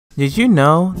Did you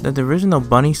know that the original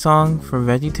bunny song for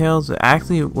VeggieTales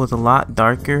actually was a lot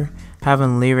darker,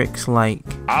 having lyrics like,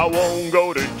 I won't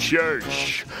go to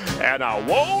church, and I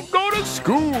won't go to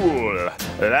school.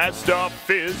 That stuff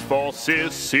is for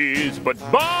sissies, but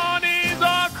bunnies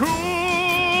are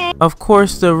cool. Of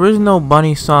course, the original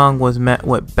bunny song was met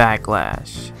with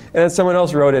backlash. And then someone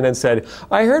else wrote in and said,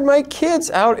 I heard my kids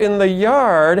out in the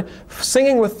yard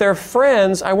singing with their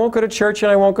friends, I won't go to church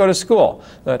and I won't go to school.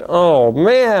 That, oh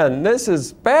man, this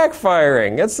is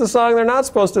backfiring. It's the song they're not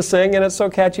supposed to sing and it's so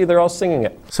catchy they're all singing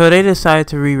it. So they decided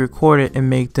to re-record it and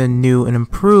make the new and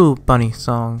improved bunny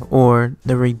song, or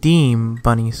the redeemed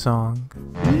bunny song.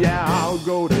 Yeah, I'll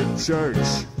go to church,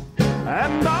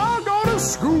 and I'll go to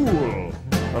school.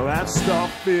 That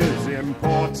stuff is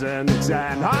important,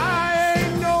 and I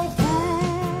ain't no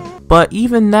fool. But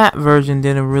even that version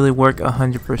didn't really work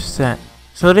 100%.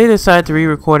 So they decided to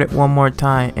re-record it one more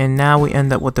time, and now we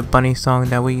end up with the bunny song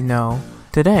that we know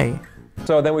today.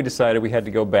 So then we decided we had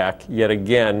to go back yet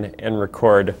again and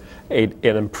record an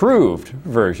improved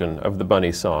version of the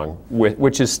bunny song,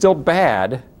 which is still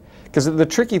bad, because the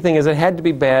tricky thing is it had to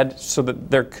be bad so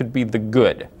that there could be the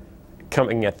good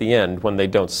coming at the end when they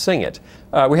don't sing it.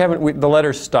 The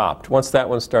letters stopped. Once that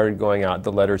one started going out,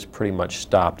 the letters pretty much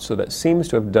stopped, so that seems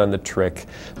to have done the trick.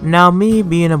 Now, me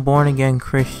being a born-again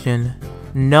Christian,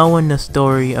 knowing the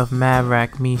story of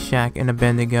Maverick, Meshach, and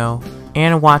Abednego,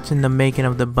 and watching the making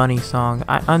of the bunny song,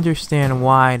 I understand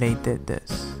why they did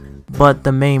this. But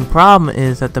the main problem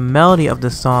is that the melody of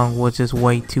the song was just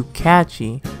way too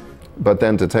catchy. But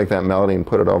then to take that melody and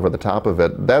put it over the top of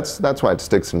it, that's why it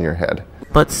sticks in your head.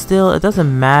 But still, it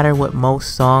doesn't matter what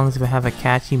most songs, if it have a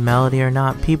catchy melody or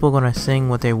not, people are going to sing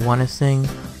what they want to sing.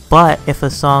 But if a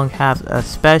song has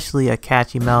especially a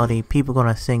catchy melody, people are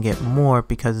going to sing it more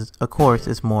because, of course,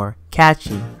 it's more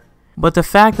catchy. But the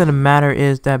fact of the matter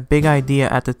is that Big Idea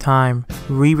at the time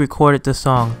re-recorded the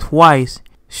song twice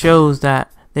shows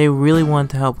that they really want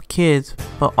to help kids,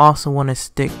 but also want to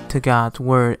stick to God's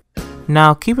word.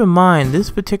 Now keep in mind, this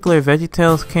particular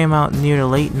VeggieTales came out near the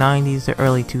late 90s to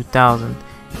early 2000s,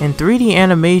 and 3D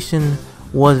animation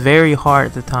was very hard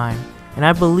at the time, and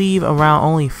I believe around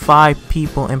only 5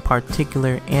 people in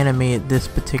particular animated this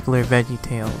particular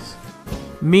VeggieTales.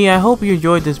 I hope you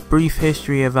enjoyed this brief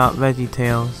history about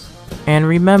VeggieTales, and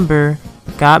remember,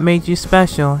 God made you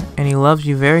special and He loves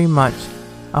you very much.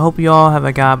 I hope you all have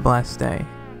a God bless day.